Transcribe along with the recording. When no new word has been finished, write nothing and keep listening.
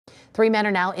3 men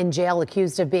are now in jail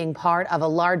accused of being part of a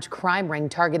large crime ring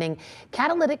targeting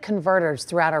catalytic converters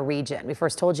throughout our region. We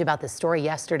first told you about this story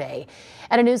yesterday.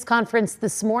 At a news conference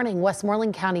this morning,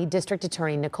 Westmoreland County District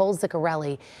Attorney Nicole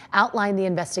Ziccarelli outlined the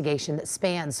investigation that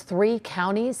spans 3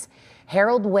 counties.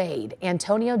 Harold Wade,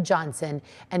 Antonio Johnson,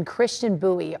 and Christian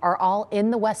Bowie are all in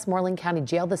the Westmoreland County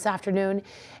Jail this afternoon.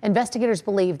 Investigators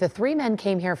believe the 3 men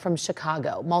came here from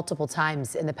Chicago multiple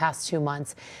times in the past 2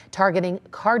 months, targeting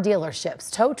car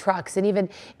dealerships, tow trucks, and even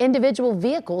individual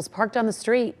vehicles parked on the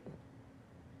street.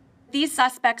 These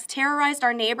suspects terrorized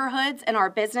our neighborhoods and our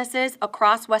businesses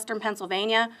across Western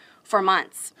Pennsylvania for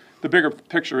months. The bigger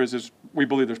picture is we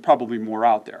believe there's probably more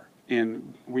out there.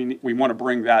 And we want to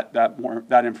bring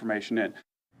that information in.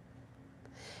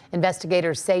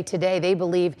 Investigators say today they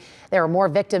believe there are more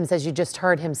victims, as you just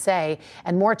heard him say,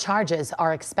 and more charges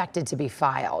are expected to be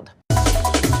filed.